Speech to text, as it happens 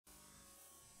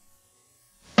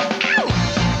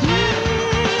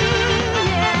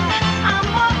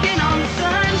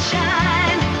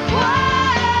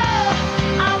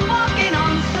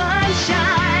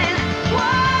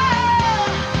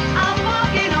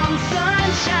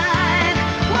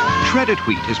Shredded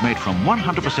wheat is made from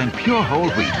 100% pure whole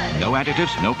wheat. No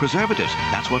additives, no preservatives.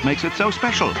 That's what makes it so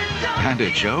special. And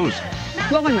it shows.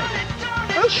 Blimey,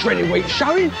 that's shredded wheat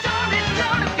showing.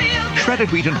 Shredded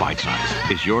wheat in bite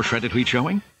size. Is your shredded wheat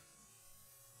showing?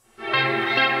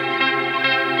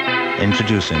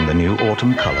 Introducing the new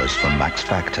autumn colours from Max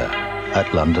Factor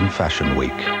at London Fashion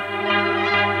Week.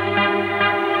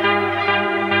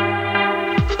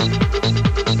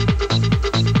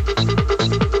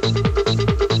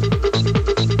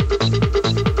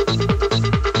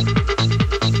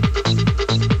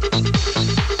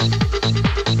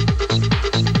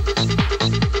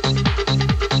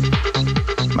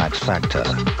 Max Factor,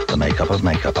 the makeup of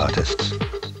makeup artists.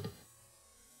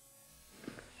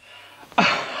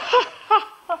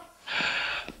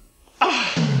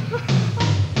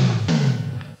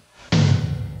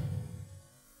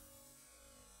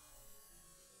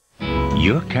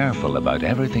 You're careful about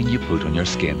everything you put on your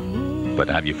skin, but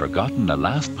have you forgotten the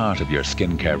last part of your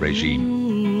skincare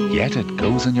regime? Yet it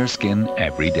goes on your skin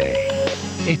every day.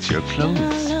 It's your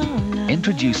clothes.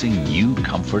 Introducing new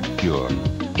Comfort Pure.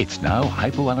 It's now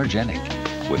hypoallergenic,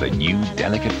 with a new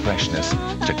delicate freshness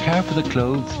to care for the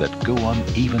clothes that go on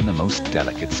even the most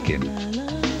delicate skin.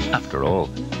 After all,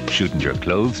 shouldn't your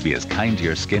clothes be as kind to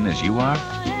your skin as you are?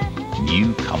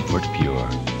 New Comfort Pure.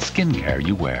 Skincare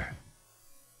you wear.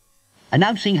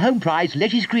 Announcing Home Prize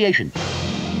Letty's creation.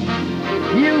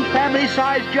 New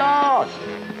family-sized jars!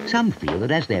 Some feel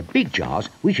that as they're big jars,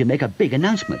 we should make a big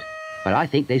announcement. But I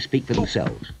think they speak for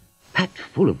themselves. Packed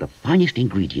full of the finest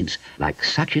ingredients like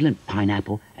succulent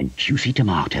pineapple and juicy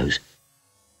tomatoes.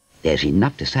 There's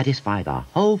enough to satisfy the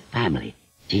whole family.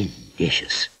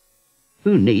 Delicious.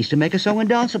 Who needs to make a song and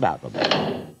dance about them?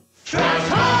 Trust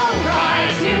Home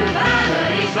Prize, new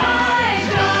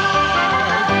family-sized jars!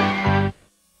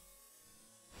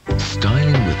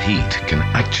 Styling with heat can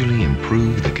actually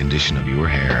improve the condition of your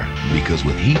hair, because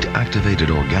with heat-activated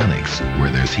organics,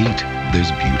 where there's heat,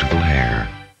 there's beautiful hair.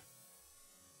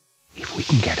 If we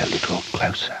can get a little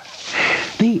closer.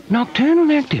 The nocturnal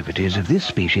activities of this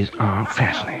species are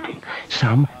fascinating.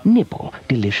 Some nibble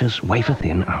delicious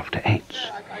wafer-thin after-eights.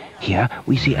 Here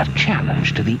we see a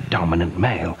challenge to the dominant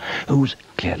male, who's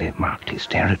clearly marked his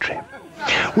territory.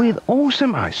 With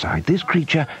awesome eyesight, this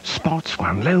creature spots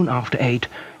one lone after-eight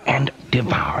and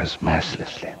devours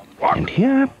mercilessly. What? And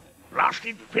here...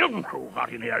 Blasted film crew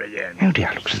got in here again. Oh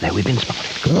dear, looks as though we've been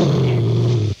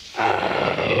spotted.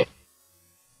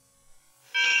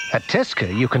 At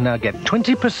Tesco, you can now get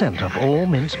 20% off all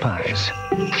mince pies.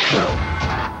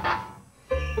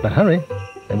 But hurry,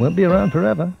 they won't be around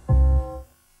forever.